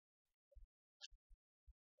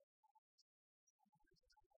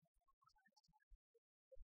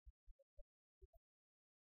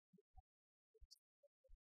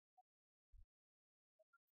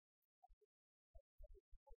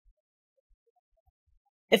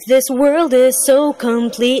If this world is so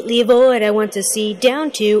completely void, I want to see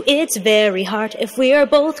down to its very heart. If we are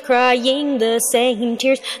both crying the same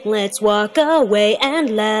tears, let's walk away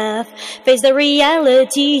and laugh. Face the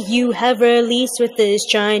reality you have released with this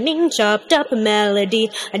chiming, chopped up melody.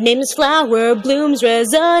 A nameless flower blooms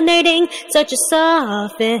resonating, such a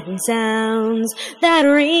softened sounds that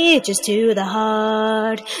reaches to the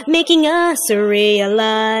heart, making us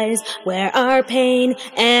realize where our pain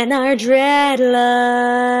and our dread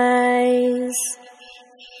lies.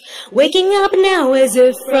 Waking up now as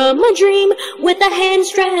if from a dream, with a hand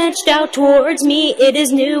stretched out towards me. It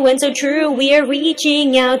is new and so true, we are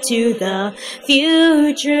reaching out to the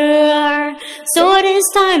future. So it is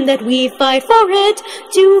time that we fight for it,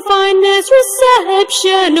 to find this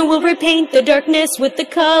reception. We'll repaint the darkness with the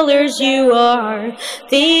colors you are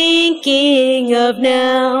thinking of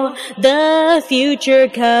now. The future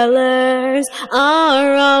colors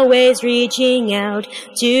are always reaching out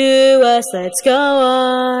to us. Let's go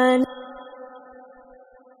on.